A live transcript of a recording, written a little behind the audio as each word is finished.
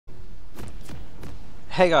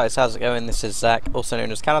Hey guys, how's it going? This is Zach, also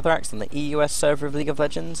known as Calathrax, on the EUS server of League of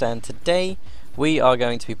Legends, and today we are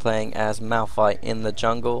going to be playing as Malphite in the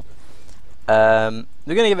jungle. We're going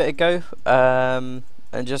to give it a go, and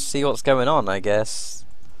just see what's going on, I guess.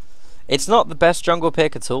 It's not the best jungle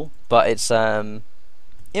pick at all, but it's, in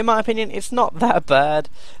my opinion, it's not that bad.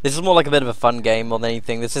 This is more like a bit of a fun game more than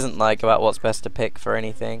anything. This isn't like about what's best to pick for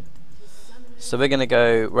anything. So we're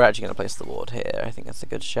actually going to place the ward here. I think that's a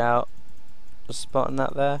good shout. Spotting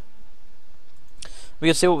that there. We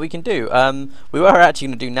can see what we can do. We were actually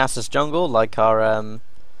going to do NASA's jungle like our other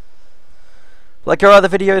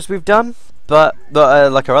videos we've done, but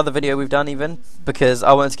like our other video we've done even, because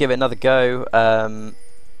I wanted to give it another go.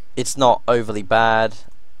 It's not overly bad,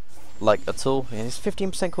 like at all. Yeah, it's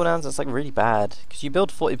 15% cooldowns. That's like really bad because you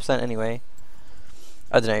build 40% anyway.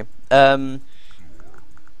 I don't know.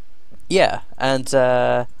 Yeah,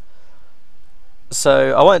 and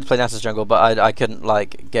so I wanted to play NASA's jungle, but I couldn't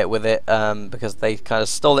like get with it because they kind of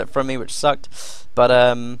stole it from me, which sucked. But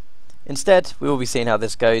instead, we will be seeing how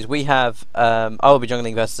this goes. We have I will be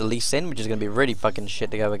jungling versus AD Sion, which is going to be really fucking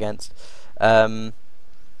shit to go against.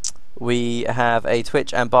 We have a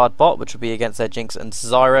Twitch and Bard bot, which will be against their Jinx and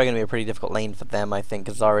Zyra. Going to be a pretty difficult lane for them, I think,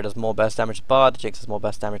 because Zyra does more burst damage than Bard, Jinx does more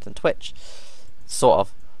burst damage than Twitch, sort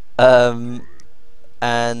of.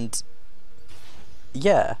 And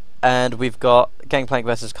yeah. And we've got Gangplank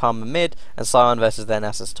versus Karma mid, and Sion versus their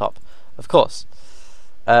Nasus top, of course.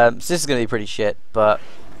 So this is going to be pretty shit, but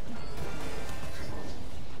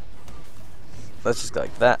let's just go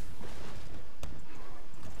like that.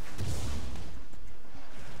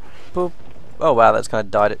 Boop. Oh wow, that's kind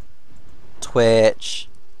of died it. Twitch.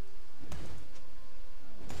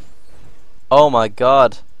 Oh my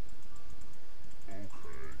god.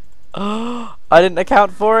 Oh, I didn't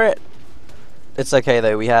account for it. It's okay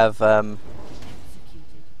though, we have only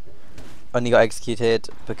got executed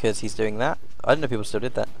because he's doing that. I didn't know people still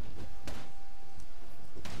did that.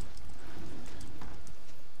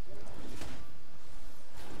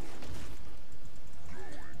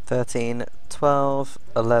 $13, $12,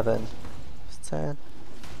 $11, $10.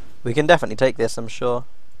 We can definitely take this, I'm sure.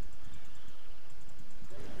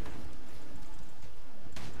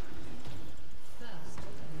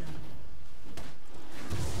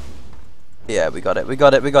 Yeah, we got it, we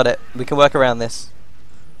got it, we got it. We can work around this.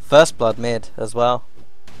 First blood mid as well.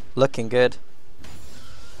 Looking good.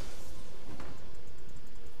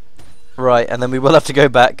 Right, and then we will have to go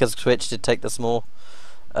back because Twitch did take the small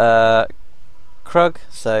Krug,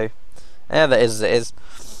 so yeah, that is as it is.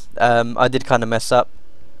 I did kind of mess up.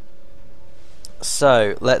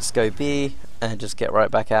 So, let's go B and just get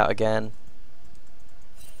right back out again.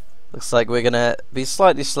 Looks like we're going to be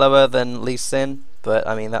slightly slower than Lee Sin, but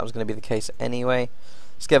I mean that was going to be the case anyway.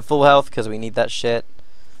 Let's get full health because we need that shit.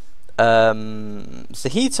 So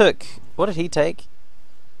he took, what did he take?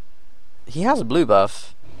 He has a blue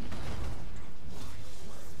buff.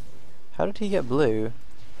 How did he get blue?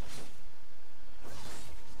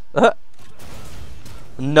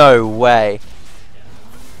 No way.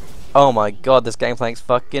 Oh my god, this Gangplank's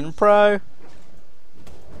fucking pro.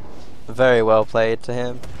 Very well played to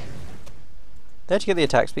him. Did you get the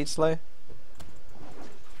attack speed slow?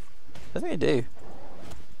 I think I do.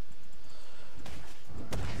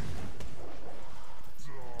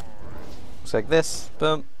 Looks like this.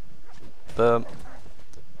 Boom. Boom.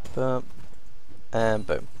 Boom. And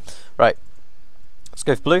boom. Right. Let's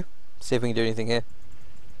go for blue. See if we can do anything here.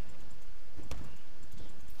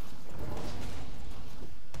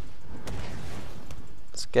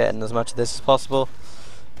 Let's get in as much of this as possible.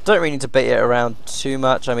 Don't really need to bait it around too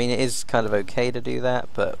much. I mean, it is kind of okay to do that,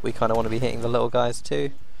 but we kind of want to be hitting the little guys too.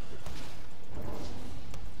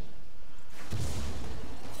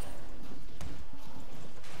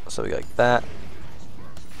 So we go like that.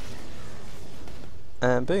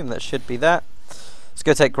 And boom, that should be that. Let's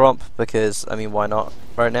go take Gromp because, I mean, why not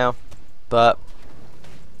right now? But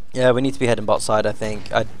yeah, we need to be heading bot side, I think.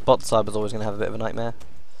 Bot side was always going to have a bit of a nightmare.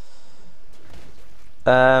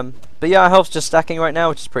 But yeah, our health's just stacking right now,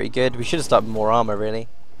 which is pretty good. We should have started with more armor, really.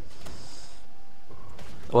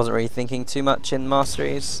 I wasn't really thinking too much in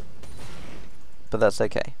Masteries, but that's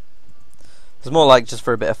okay. It's more like just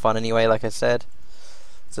for a bit of fun anyway, like I said.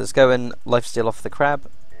 So let's go and lifesteal off the crab.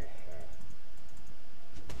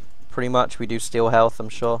 Pretty much, we do steal health, I'm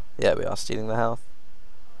sure. Yeah, we are stealing the health.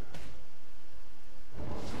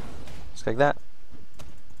 Just like that.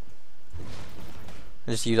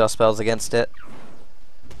 And just use our spells against it.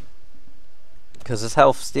 Because his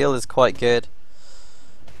health steal is quite good.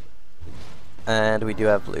 And we do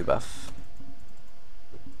have blue buff.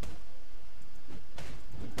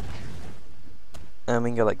 And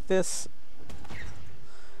we can go like this.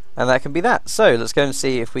 And that can be that. So let's go and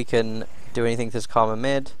see if we can do anything to this Karma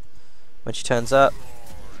mid when she turns up.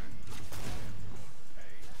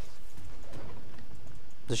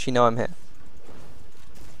 Does she know I'm here?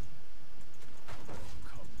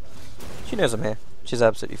 She knows I'm here. She's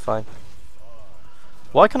absolutely fine.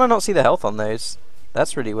 Why can I not see the health on those?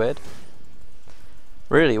 That's really weird.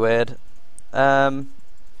 Really weird.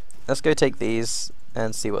 Let's go take these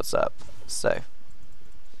and see what's up. So.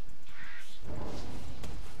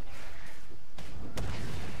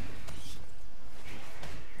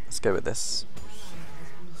 Let's go with this.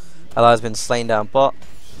 Ally's been slain down bot.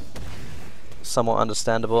 Somewhat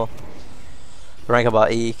understandable. Rank up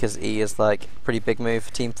our E because E is like a pretty big move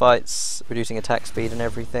for team fights. Reducing attack speed and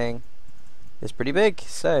everything is pretty big.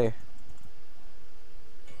 So.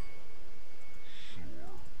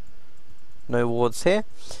 No wards here.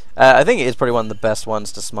 I think it is probably one of the best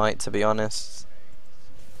ones to smite, to be honest.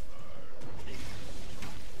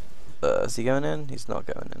 Is he going in? He's not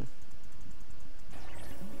going in.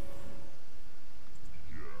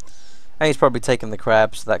 And he's probably taking the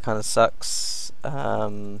crab, so that kind of sucks.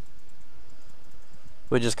 We're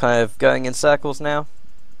just kind of going in circles now.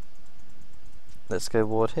 Let's go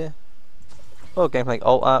ward here. Oh, gameplay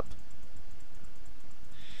ult up.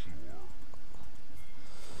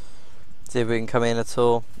 See if we can come in at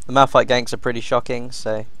all. The Malphite ganks are pretty shocking,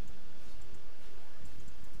 so.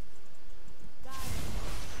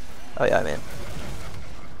 Oh yeah, I'm in.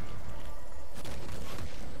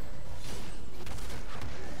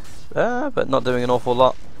 But not doing an awful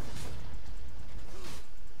lot.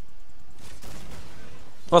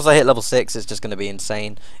 Once I hit level 6, it's just going to be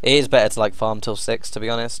insane. It is better to like farm till 6, to be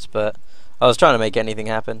honest, but I was trying to make anything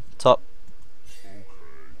happen. Top.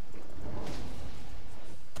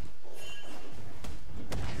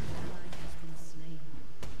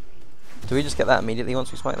 Do we just get that immediately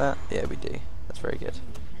once we smite that? Yeah, we do. That's very good.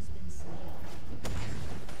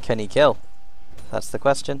 Can he kill? That's the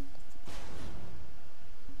question.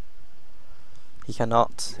 He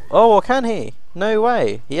cannot. Oh, or can he? No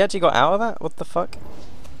way. He actually got out of that? What the fuck?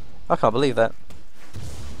 I can't believe that.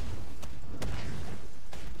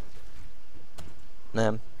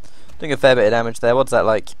 Doing a fair bit of damage there. What's that,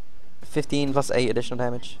 like 15 plus 8 additional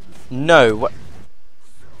damage? No!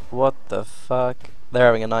 What the fuck? They're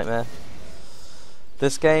having a nightmare.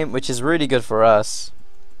 This game, which is really good for us.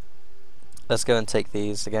 Let's go and take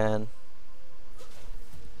these again.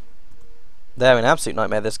 They're having an absolute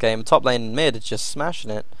nightmare this game. Top lane and mid is just smashing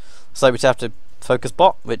it. So we just have to focus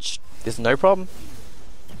bot, which is no problem.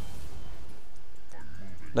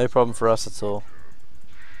 No problem for us at all.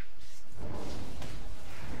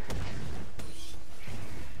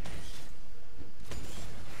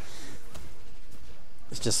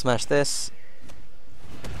 Let's just smash this.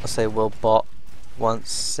 I'll say we'll bot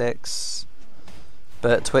once 6.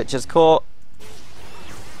 But Twitch is caught.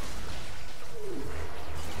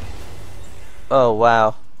 Oh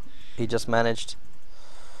wow. He just managed.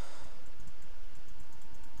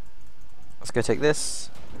 Let's go take this.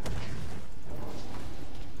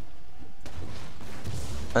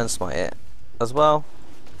 And smite it as well.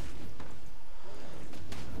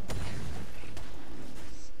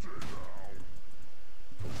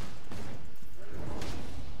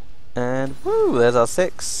 And woo, there's our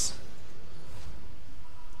 6.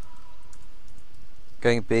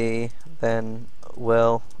 Going B, then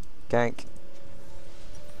will gank.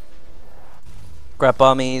 Grab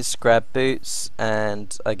bummies, grab boots,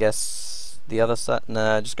 and I guess the other side.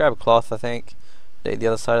 No, just grab a cloth, I think. Don't need the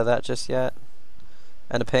other side of that just yet.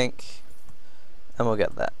 And a pink. And we'll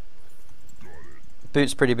get that.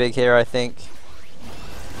 Boots pretty big here, I think.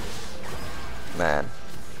 Man.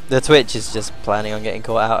 The Twitch is just planning on getting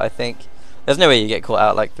caught out, I think. There's no way you get caught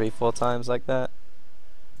out like 3-4 times like that.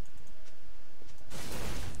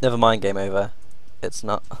 Never mind, game over. It's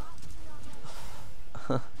not.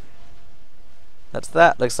 That's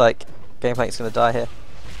that. Looks like Gameplank's gonna die here.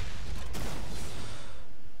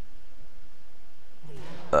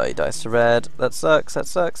 Oh, he dies to red. That sucks, that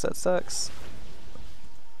sucks, that sucks.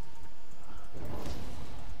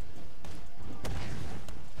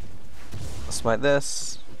 I'll smite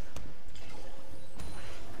this.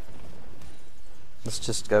 Let's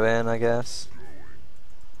just go in, I guess.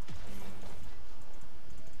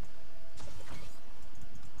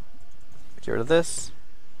 Get rid of this.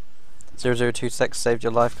 0026 saved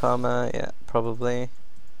your life karma. Yeah, probably.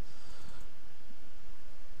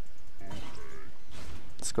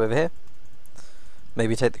 Let's go over here.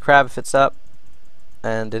 Maybe take the crab if it's up.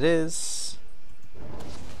 And it is.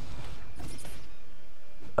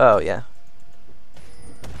 Oh, yeah.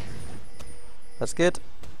 That's good.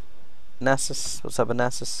 Nasus. What's up with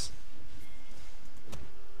Nasus?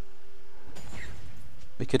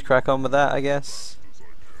 we could crack on with that, I guess.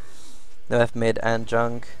 No F mid and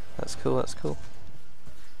junk. That's cool, that's cool.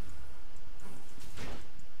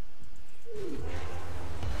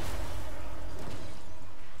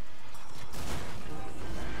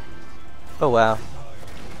 Oh wow.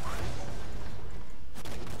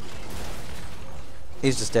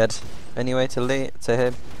 He's just dead. Anyway, to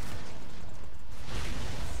him.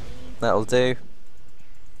 That'll do.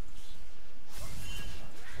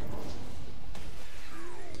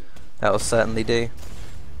 That'll certainly do.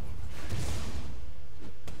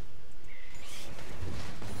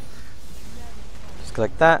 Just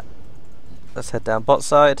like that. Let's head down bot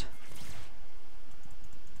side.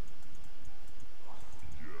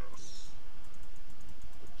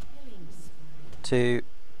 2,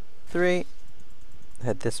 3.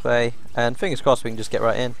 Head this way, and fingers crossed we can just get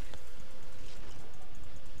right in.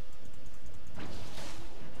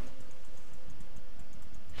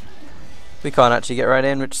 We can't actually get right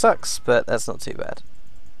in, which sucks, but that's not too bad.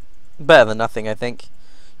 Better than nothing, I think.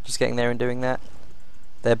 Just getting there and doing that.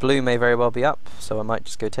 Their blue may very well be up, so I might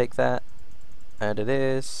just go take that. And it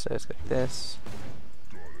is, so let's go like this.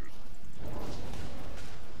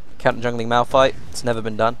 Counter jungling Malphite, it's never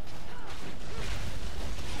been done.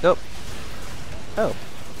 Nope. Oh.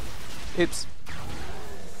 Oops.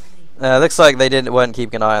 Looks like they weren't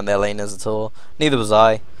keeping an eye on their laners at all. Neither was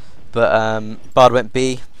I. But Bard went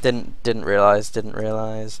B. Didn't realize.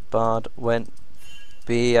 Bard went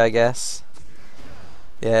B, I guess.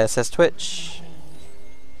 Yeah, it says Twitch.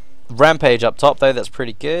 Rampage up top though, that's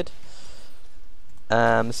pretty good.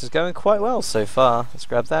 This is going quite well so far. Let's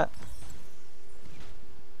grab that.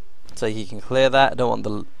 So he can clear that. I don't want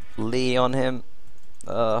the Lee on him.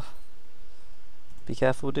 Be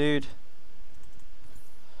careful, dude.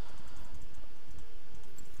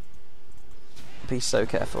 Be so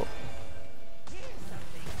careful.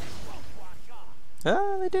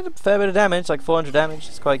 They did a fair bit of damage, like 400 damage.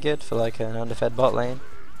 It's quite good for like an underfed bot lane.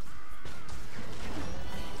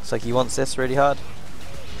 Looks like he wants this really hard.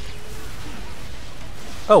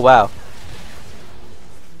 Oh wow.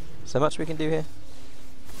 So much we can do here.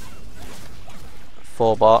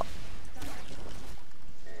 4 bot.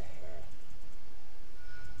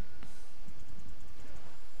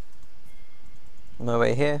 My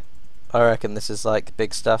way here. I reckon this is like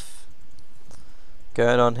big stuff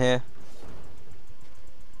going on here.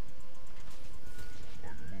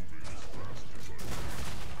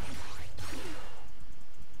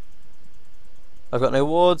 I've got no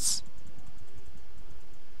wards.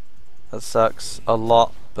 That sucks a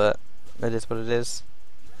lot, but it is what it is.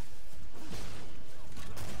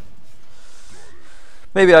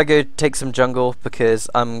 Maybe I go take some jungle because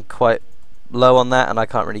I'm quite low on that and I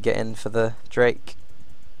can't really get in for the Drake.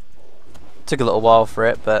 Took a little while for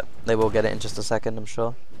it, but they will get it in just a second, I'm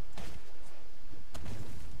sure.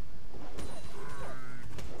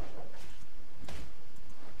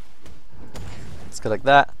 Let's go like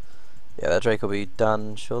that. Yeah, that Drake will be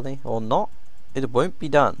done surely, or not. It won't be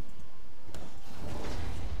done.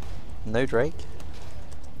 No Drake?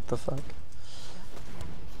 What the fuck?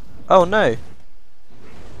 Oh no!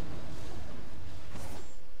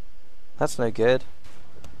 That's no good.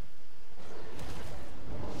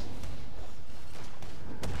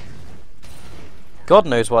 God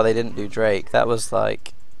knows why they didn't do Drake. That was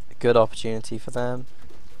like a good opportunity for them.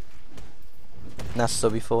 Nasus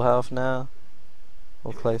will be full health now.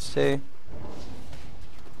 Or close to.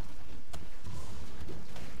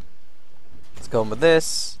 Let's go on with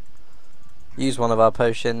this. Use one of our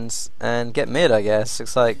potions and get mid, I guess.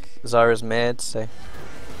 Looks like Zyra's mid, so.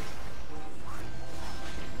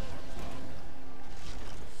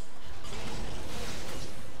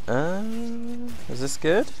 Is this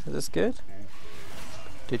good? Is this good?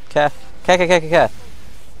 Dude, care.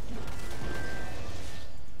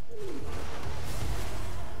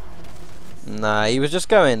 Nah, he was just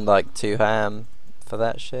going like too ham for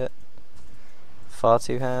that shit. Far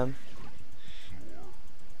too ham.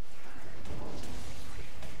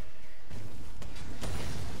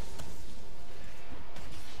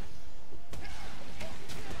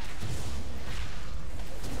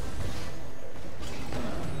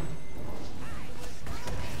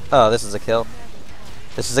 Oh, this is a kill.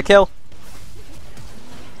 This is a kill.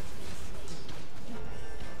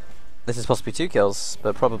 This is possibly 2 kills,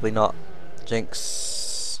 but probably not.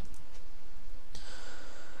 Jinx.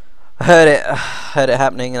 I heard it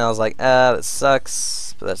happening, and I was like, that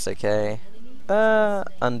sucks, but that's okay.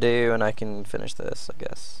 Undo, and I can finish this, I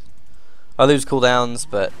guess. I lose cooldowns,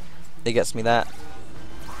 but it gets me that.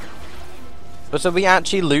 But are we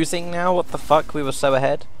actually losing now? What the fuck? We were so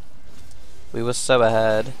ahead. We were so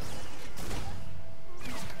ahead.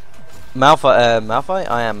 Malphite?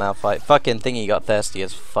 I am Malphite. Fucking thingy got thirsty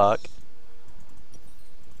as fuck.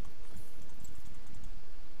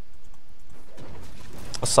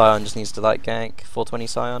 Sion just needs to like gank. 420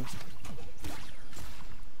 Sion.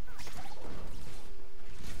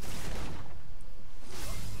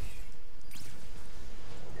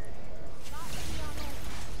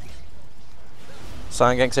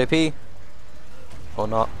 Sion ganks OP. Or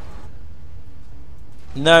not.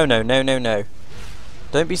 No, no, no, no, no.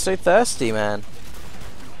 Don't be so thirsty, man.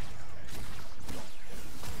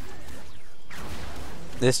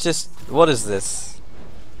 This just... What is this?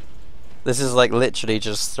 This is like literally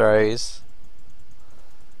just throws.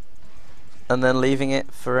 And then leaving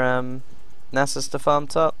it for Nasus to farm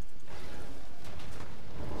top.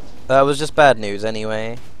 That was just bad news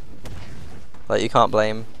anyway. Like, you can't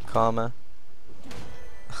blame Karma.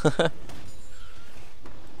 Let's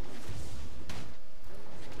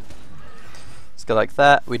go like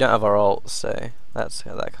that. We don't have our ult, so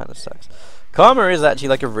that kind of sucks. Karma is actually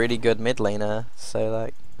like a really good mid laner, so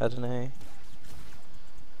like, I don't know.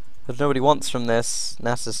 If nobody wants from this,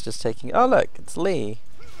 Nasus just taking... Oh look, it's Lee.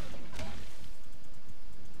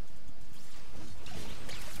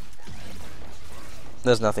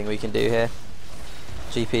 There's nothing we can do here.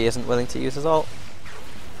 GP isn't willing to use his ult.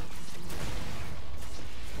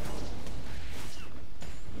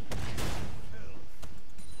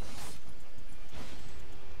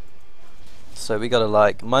 So we gotta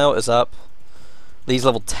like... My ult is up. Lee's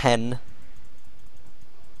level 10.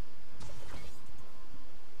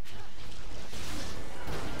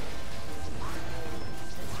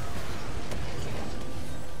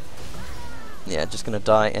 Yeah, just gonna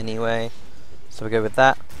die anyway. So we go with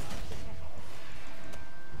that.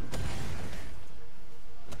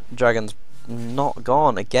 Dragon's not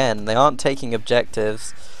gone again. They aren't taking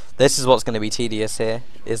objectives. This is what's going to be tedious here,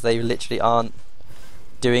 is they literally aren't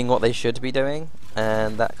doing what they should be doing,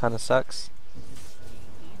 and that kind of sucks.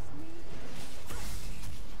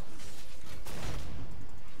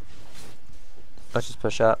 Let's just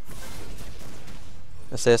push up.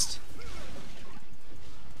 Assist.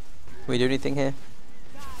 Can we do anything here?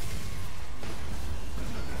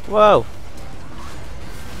 Whoa!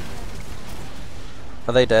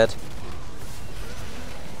 Are they dead?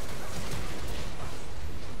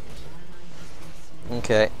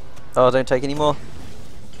 Okay. Oh, don't take any more.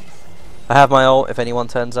 I have my ult if anyone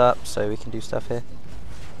turns up, so we can do stuff here.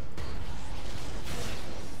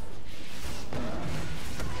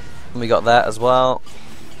 And we got that as well.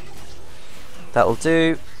 That'll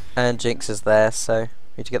do. And Jinx is there, so we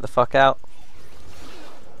need to get the fuck out.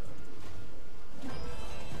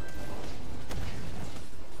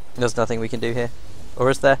 There's nothing we can do here. Or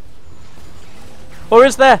is there? Or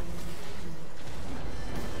is there?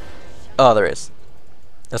 Oh, there is.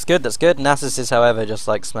 That's good, that's good. Nasus is, however, just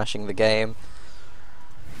like smashing the game.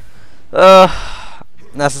 Nasus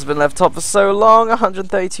has been left top for so long.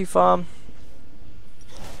 132 farm.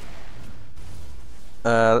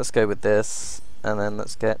 Let's go with this. And then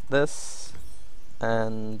let's get this.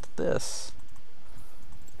 And this.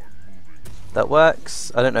 That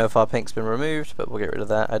works. I don't know if our pink's been removed, but we'll get rid of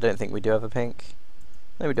that. I don't think we do have a pink.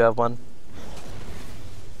 No, we do have one.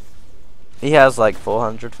 He has like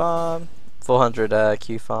 400 farm. 400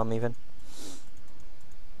 Q farm even.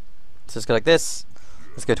 So let's go like this.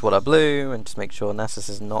 Let's go toward our blue and just make sure Nasus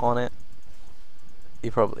is not on it. He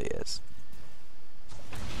probably is.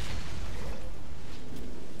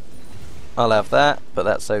 I'll have that, but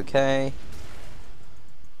that's okay.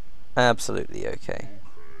 Absolutely okay.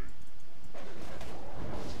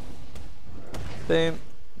 Boom.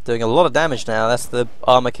 Doing a lot of damage now. That's the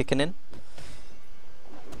armor kicking in.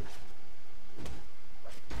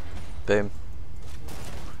 Boom.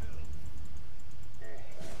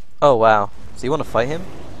 Oh wow. So you want to fight him?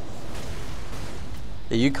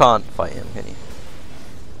 Yeah, you can't fight him, can you?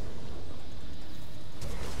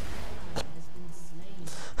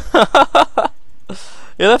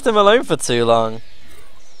 You left him alone for too long.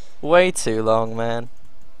 Way too long, man.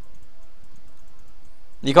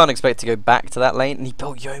 You can't expect to go back to that lane. And he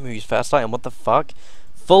built Yomu's first item. What the fuck?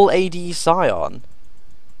 Full AD Sion.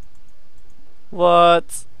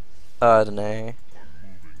 What? I don't know.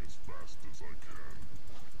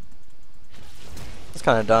 It's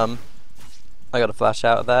kind of dumb. I got a flash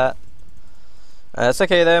out of that. It's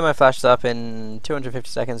okay though. My flash's up in 250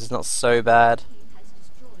 seconds. It's not so bad.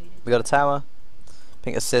 We got a tower.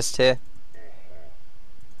 Pink assist here.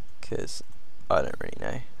 Because I don't really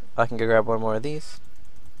know. I can go grab one more of these.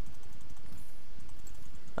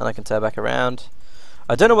 And I can turn back around.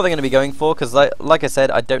 I don't know what they're going to be going for, because like I said,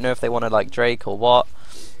 I don't know if they want to like Drake or what.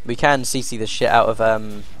 We can CC the shit out of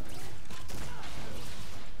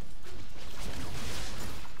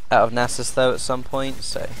out of Nasus though at some point,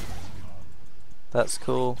 so that's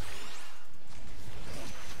cool.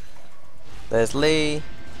 There's Lee.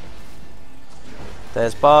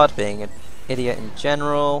 There's Bard being an idiot in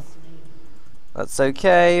general. That's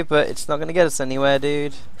okay, but it's not gonna get us anywhere,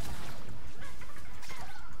 dude.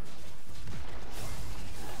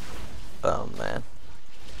 Oh man.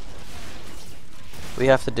 We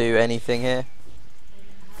have to do anything here.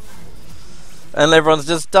 And everyone's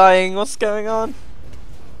just dying, what's going on?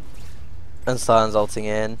 And Sion's ulting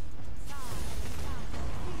in.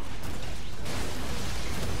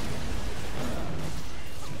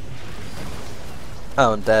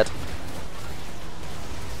 Oh, I'm dead.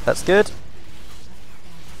 That's good.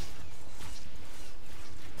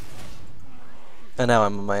 And now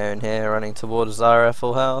I'm on my own here, running towards Zara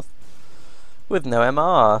full health. With no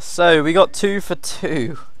MR. So, we got 2 for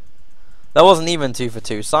 2. That wasn't even 2 for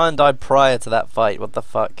 2. Sion died prior to that fight, what the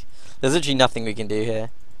fuck. There's literally nothing we can do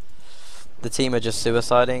here. The team are just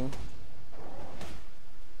suiciding.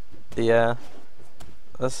 Yeah.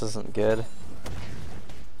 This isn't good.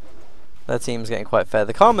 Their team's getting quite fed.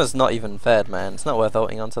 The Karma's not even fed, man. It's not worth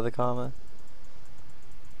ulting onto the Karma.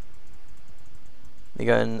 You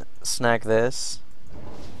go and snag this.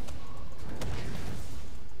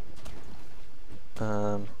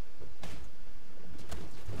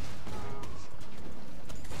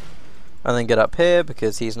 And then get up here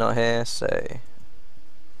because he's not here, so.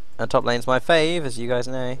 And top lane's my fave, as you guys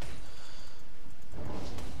know.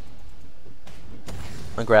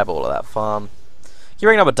 And grab all of that farm. Keep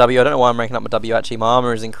ranking up a W. I don't know why I'm ranking up my W actually. My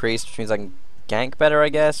armor is increased, which means I can gank better, I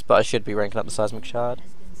guess. But I should be ranking up the seismic shard.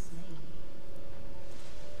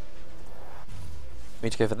 We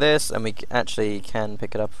need to go for this, and we actually can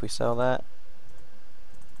pick it up if we sell that.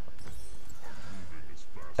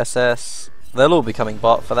 SS. They'll all be coming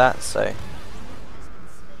bot for that, so.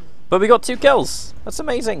 But we got 2 kills. That's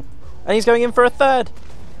amazing. And he's going in for a 3rd.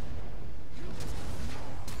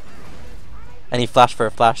 And he flashed for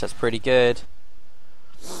a flash. That's pretty good.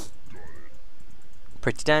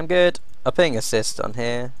 Pretty damn good. I'm putting assist on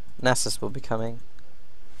here. Nasus will be coming.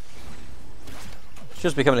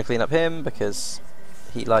 Just be coming to clean up him because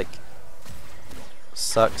he like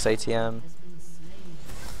sucks ATM.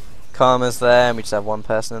 Karma's there and we just have one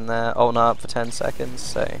person in there. Ulting up for 10 seconds,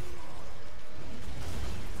 so.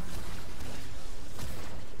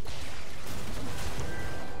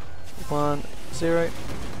 One, 0.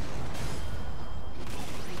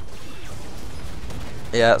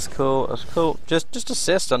 Yeah, that's cool. That's cool. Just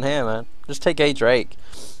assist on here, man. Just take a Drake.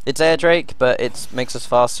 It's air Drake, but it makes us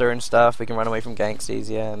faster and stuff. We can run away from ganks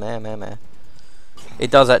easier. Meh. It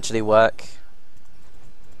does actually work.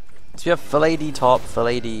 So we have full AD top, full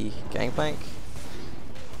AD gangplank.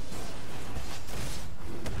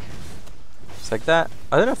 It's like that.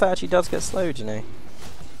 I don't know if that actually does get slowed, you know.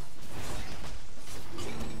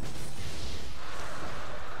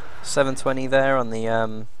 720 there on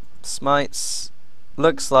the smites.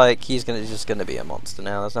 Looks like he's just gonna be a monster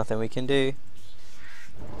now. There's nothing we can do.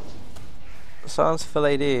 Sion's full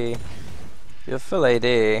AD. You're full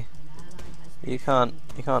AD. You can't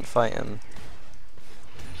fight him.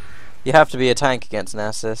 You have to be a tank against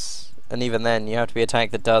Nasus, and even then, you have to be a tank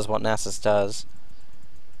that does what Nasus does.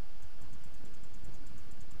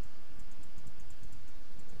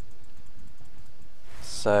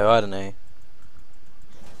 So I don't know.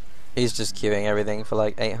 He's just queuing everything for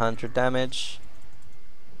like 800 damage.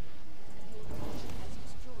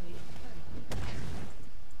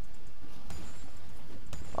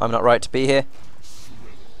 I'm not right to be here.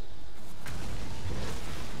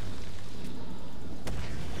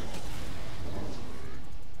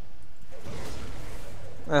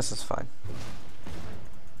 This is fine.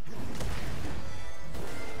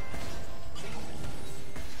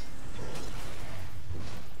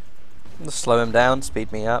 Just slow him down,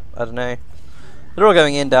 speed me up, I don't know. They're all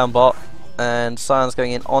going in down bot, and Sion's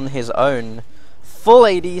going in on his own. Full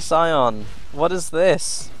AD Sion! What is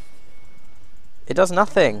this? It does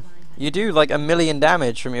nothing. You do like 1,000,000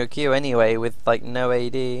 damage from your Q anyway with like no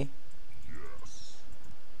AD.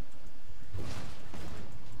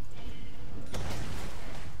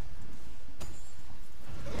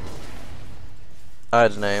 I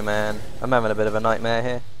don't know, man. I'm having a bit of a nightmare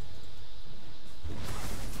here.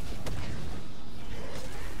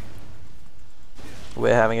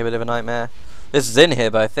 We're having a bit of a nightmare. This is in here,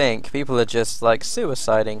 but I think people are just like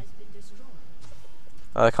suiciding.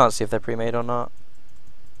 Oh, I can't see if they're pre-made or not.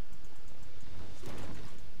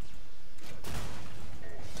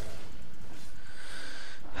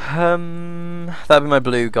 That'd be my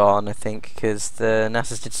blue gone, I think, because the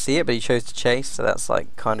Nasus did see it, but he chose to chase, so that's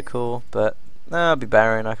like kind of cool. But no, I'll be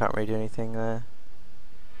Baron. I can't really do anything there.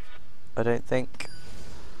 I don't think.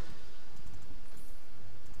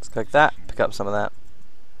 Let's click that, pick up some of that.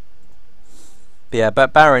 But yeah,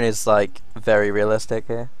 but Baron is like very realistic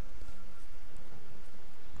here.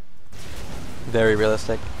 Very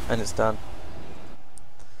realistic, and it's done.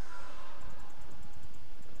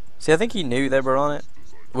 See, I think he knew they were on it.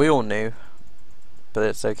 We all knew, but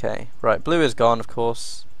it's okay. Right, blue is gone, of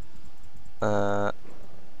course.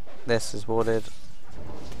 This is warded.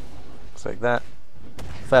 Looks like that.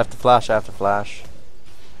 If I have to flash, I have to flash.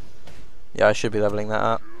 Yeah, I should be leveling that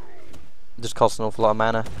up. It just costs an awful lot of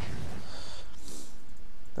mana.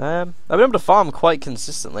 I've been able to farm quite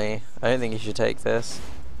consistently. I don't think you should take this.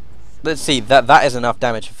 Let's see, that is enough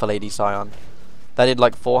damage for AD Sion. That did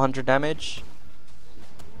like 400 damage.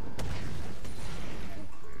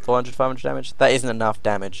 400, 500 damage? That isn't enough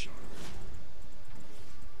damage.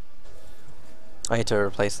 I need to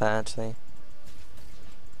replace that actually.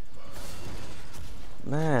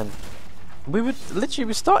 Man. We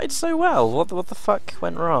started so well. What the fuck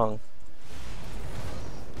went wrong?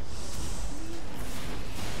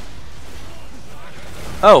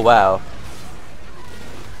 Oh wow.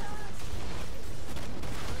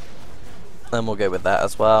 Then we'll go with that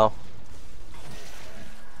as well.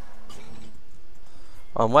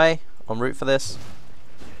 On way, en route for this.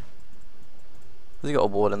 Has he got a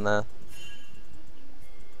ward in there?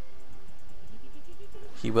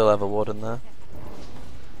 He will have a ward in there.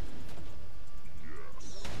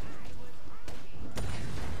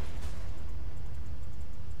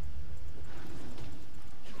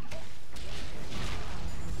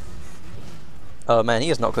 Oh man, he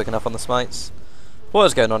is not quick enough on the smites. What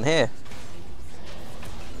is going on here?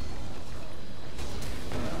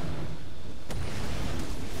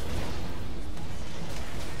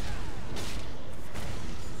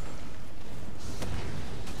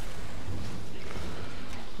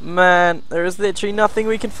 Man, there is literally nothing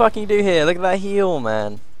we can fucking do here. Look at that heal,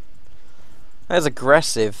 man. That is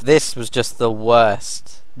aggressive. This was just the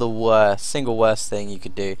worst. The worst. Single worst thing you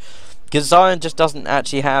could do. Because Sion just doesn't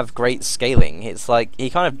actually have great scaling. It's like, he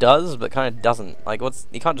kind of does, but kind of doesn't. Like,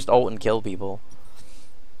 he can't just ult and kill people.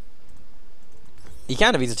 He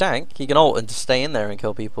can if he's a tank. He can ult and just stay in there and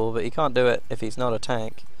kill people, but he can't do it if he's not a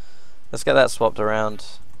tank. Let's get that swapped around.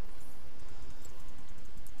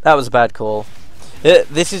 That was a bad call.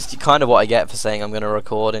 This is kind of what I get for saying I'm going to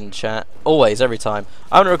record in chat. Always, every time.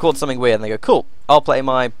 I'm going to record something weird and they go, cool, I'll play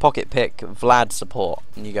my pocket pick Vlad support.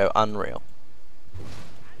 And you go, unreal.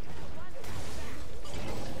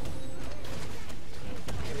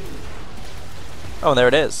 Oh, and there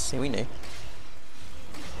it is. See, we knew.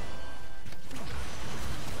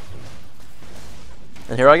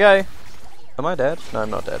 And here I go. Am I dead? No,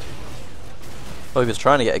 I'm not dead. Oh, he was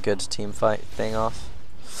trying to get a good team fight thing off.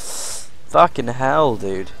 Fucking hell,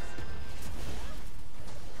 dude.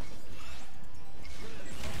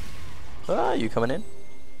 Ah, you coming in?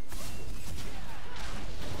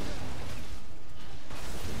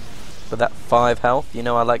 With that 5 health, you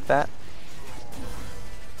know I like that.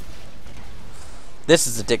 This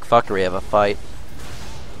is a dick fuckery of a fight.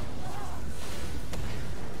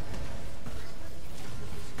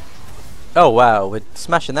 Oh wow, we're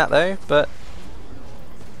smashing that though, but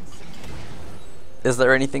is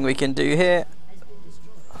there anything we can do here?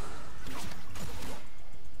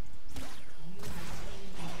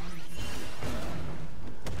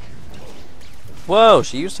 Whoa,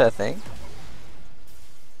 she used her thing.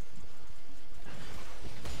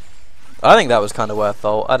 I think that was kind of worth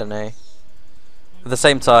ult, I don't know. At the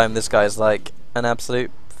same time, this guy's like an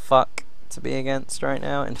absolute fuck to be against right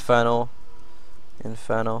now. Infernal.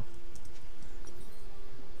 Infernal.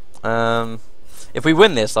 If we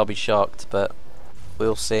win this, I'll be shocked, but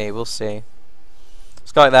we'll see, we'll see.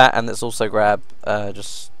 Let's go like that, and let's also grab,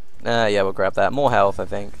 yeah, we'll grab that. More health, I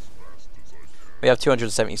think. We have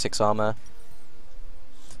 276 armor.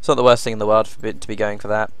 It's not the worst thing in the world for it to be going for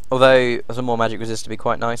that. Although, some more magic resist to be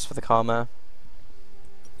quite nice for the karma.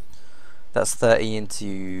 That's 30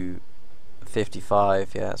 into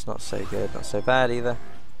 55, yeah, it's not so good, not so bad either.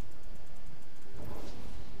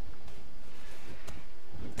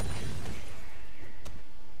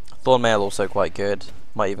 Thorn Mail also quite good,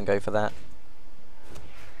 might even go for that.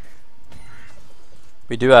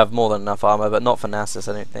 We do have more than enough armor, but not for Nasus,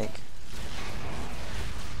 I don't think.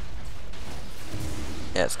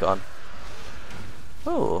 Yeah, it's gone.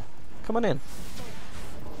 Oh, come on in.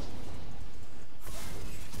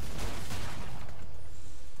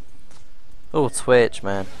 Oh, Twitch,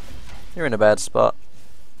 man. You're in a bad spot.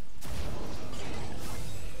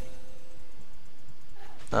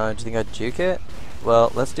 Do you think I'd juke it?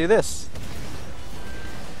 Well, let's do this.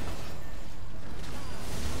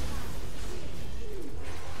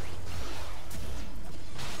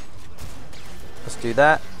 Let's do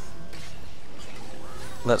that.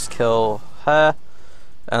 Let's kill her.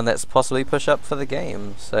 And let's possibly push up for the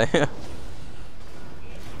game. So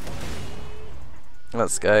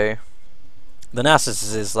let's go. The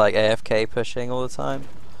Nasus is like AFK pushing all the time.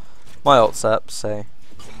 My ult's up, so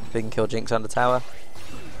we can kill Jinx under tower.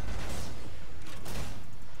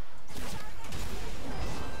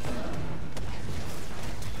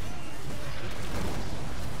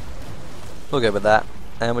 We'll go with that.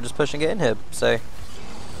 And we're just pushing it in here, so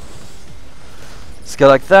let's go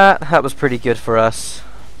like that. That was pretty good for us.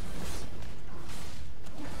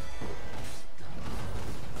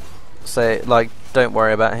 So, like, don't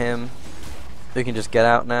worry about him. We can just get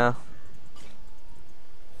out now.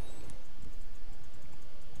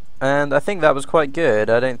 And I think that was quite good.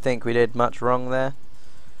 I don't think we did much wrong there.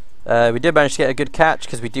 We did manage to get a good catch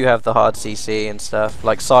because we do have the hard CC and stuff.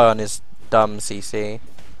 Like, Sion is dumb CC.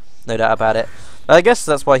 No doubt about it. I guess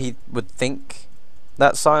that's why he would think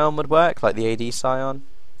that Sion would work, like the AD Sion.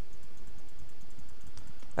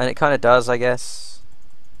 And it kind of does, I guess.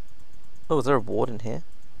 Oh, is there a ward in here?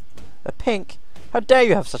 A pink? How dare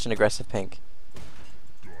you have such an aggressive pink?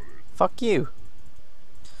 Fuck you.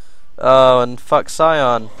 Oh, and fuck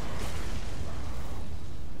Sion.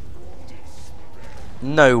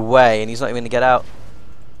 No way, and he's not even going to get out.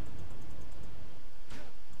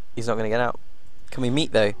 He's not going to get out. Can we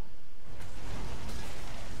meet, though?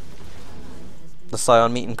 The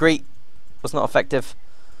Sion meet and greet was not effective.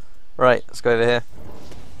 Right, let's go over here.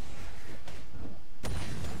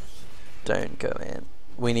 Don't go in.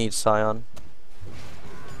 We need Sion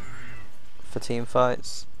for team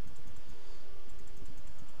fights.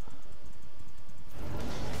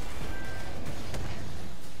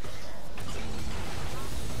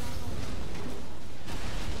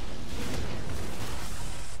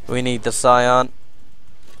 We need the Sion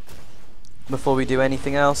before we do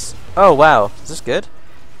anything else. Oh wow, is this good?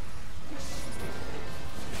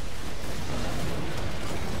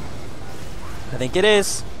 I think it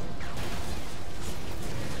is.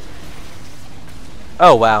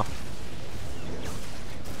 Oh wow.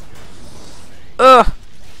 Ugh!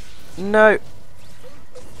 No!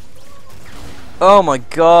 Oh my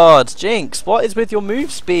god, Jinx, what is with your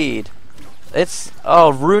move speed? It's,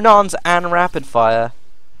 oh, Runans and Rapid Fire.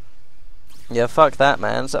 Yeah, fuck that,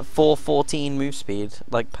 man. It's at 414 move speed,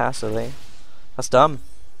 like, passively. That's dumb.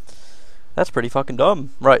 That's pretty fucking dumb.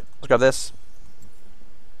 Right, let's grab this.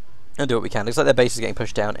 And do what we can. Looks like their base is getting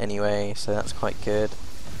pushed down anyway, so that's quite good.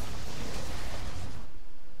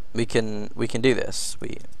 We can do this.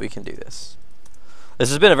 We can do this. This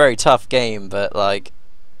has been a very tough game, but, like,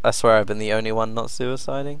 I swear I've been the only one not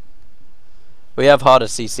suiciding. We have harder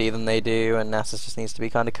CC than they do, and Nasus just needs to be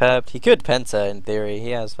kind of curbed. He could Penta, in theory. He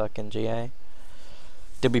has fucking GA.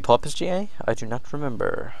 Did we pop his GA? I do not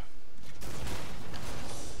remember.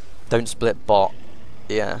 Don't split bot.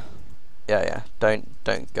 Yeah. Yeah.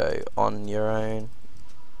 Don't go on your own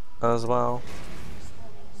as well.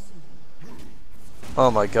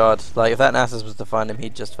 Oh my god. Like, if that Nasus was to find him,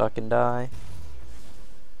 he'd just fucking die.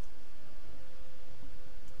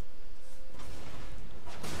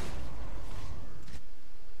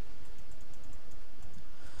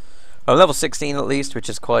 I'm level 16 at least, which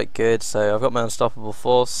is quite good, so I've got my Unstoppable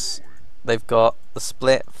Force. They've got the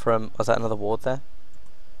split from... Was that another ward there?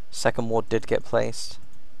 Second ward did get placed.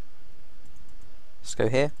 Let's go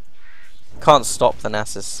here. Can't stop the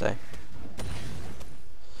Nasus, so...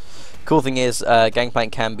 Cool thing is,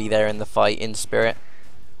 Gangplank can be there in the fight in spirit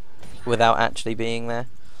without actually being there,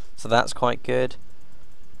 so that's quite good.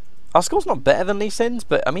 Our score's not better than Lee Sin's,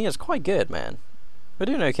 but I mean it's quite good, man. We're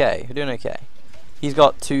doing okay. We're doing okay. He's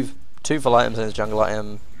got two full items in his jungle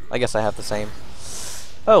item. I guess I have the same.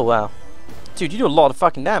 Oh wow, dude, you do a lot of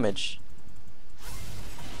fucking damage.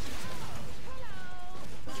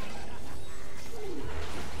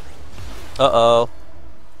 Uh oh.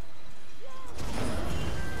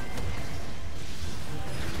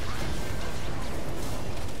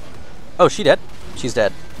 Oh, she dead. She's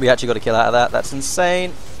dead. We actually got a kill out of that. That's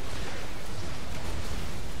insane.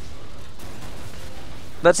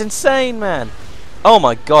 That's insane, man. Oh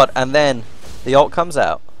my god. And then the ult comes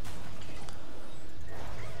out.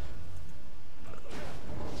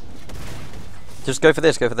 Just go for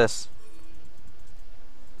this. Go for this.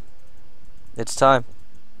 It's time.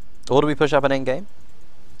 Or do we push up an end game?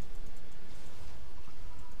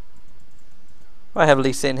 I have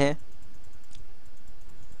Lee Sin here.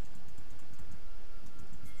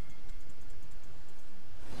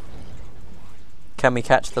 Can we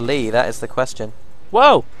catch the Lee? That is the question.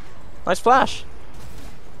 Whoa! Nice flash!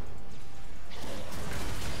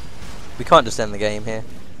 We can't just end the game here.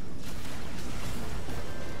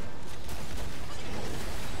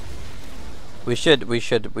 We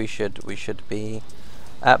should be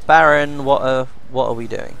at Baron. What are we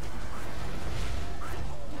doing?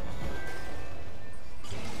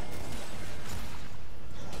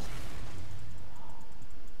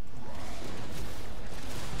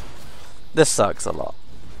 This sucks a lot.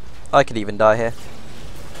 I could even die here.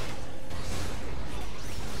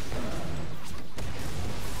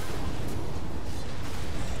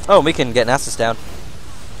 Oh, we can get Nasus down.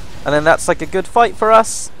 And then that's like a good fight for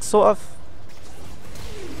us, sort of.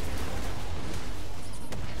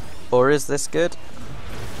 Or is this good?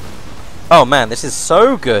 Oh man, this is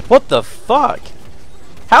so good. What the fuck?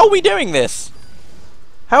 How are we doing this?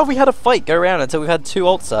 How have we had a fight go around until we've had 2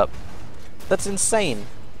 ults up? That's insane.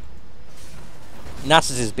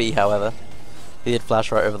 Nasus is B, however. He did flash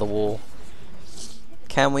right over the wall.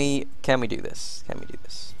 Can we do this? Can we do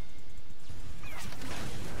this?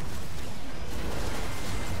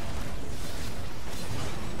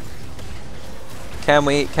 Can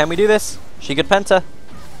we do this? She could penta.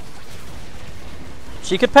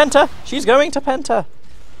 She could penta. She's going to penta.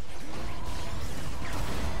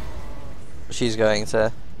 She's going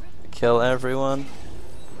to kill everyone.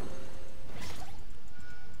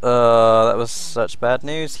 That was such bad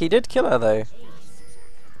news. He did kill her though.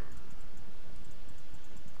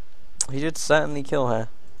 He did certainly kill her.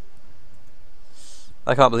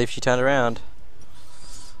 I can't believe she turned around.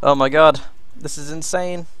 Oh my god, this is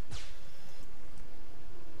insane.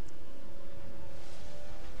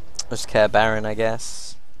 Just care Baron, I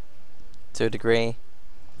guess, to a degree.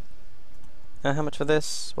 How much for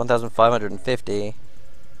this? 1,550.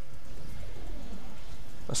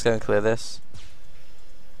 Let's go and clear this.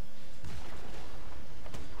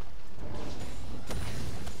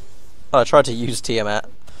 Oh, I tried to use Tiamat.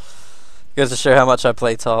 Goes to show how much I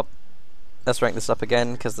play top. Let's rank this up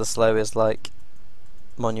again because the slow is like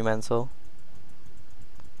monumental.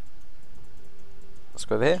 Let's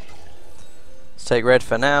go over here. Let's take red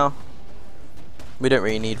for now. We don't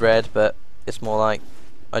really need red, but it's more like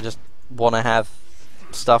I just want to have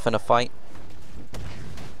stuff in a fight.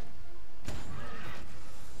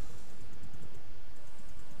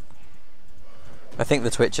 I think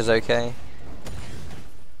the Twitch is okay.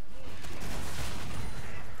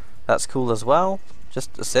 That's cool as well.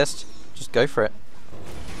 Just assist. Just go for it.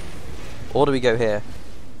 Or do we go here?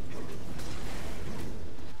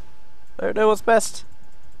 I don't know what's best.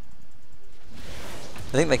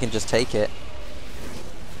 I think they can just take it.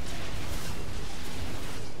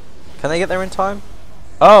 Can they get there in time?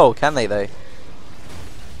 Oh, can they though?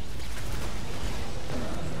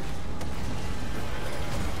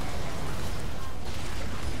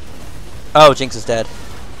 Oh, Jinx is dead.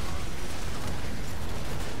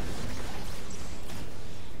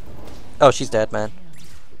 Oh, she's dead, man.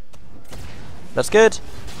 That's good.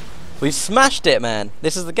 We smashed it, man.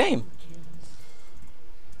 This is the game.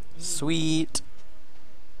 Sweet.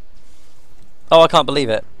 Oh, I can't believe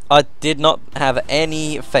it. I did not have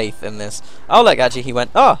any faith in this. Oh, look, actually, he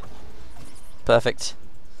went. Oh, perfect.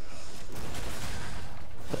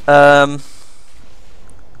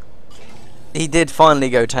 He did finally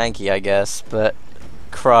go tanky, I guess, but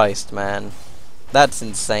Christ, man, that's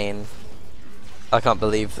insane. I can't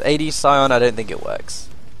believe AD Sion. I don't think it works.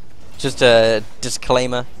 Just a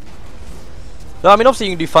disclaimer. No, I mean obviously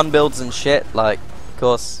you can do fun builds and shit, like, of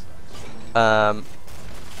course. Oh,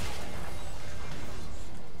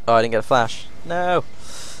 I didn't get a flash. No.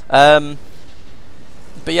 But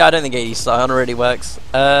yeah, I don't think AD Sion really works.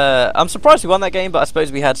 I'm surprised we won that game, but I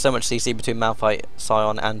suppose we had so much CC between Malphite,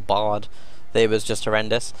 Sion, and Bard that it was just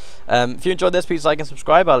horrendous. If you enjoyed this, please like and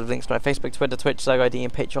subscribe. I'll have links to my Facebook, Twitter, Twitch, Zog ID,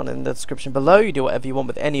 and Patreon in the description below. You do whatever you want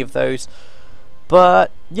with any of those.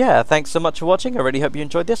 But yeah, thanks so much for watching. I really hope you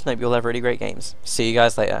enjoyed this, and hope you'll have really great games. See you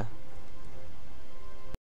guys later.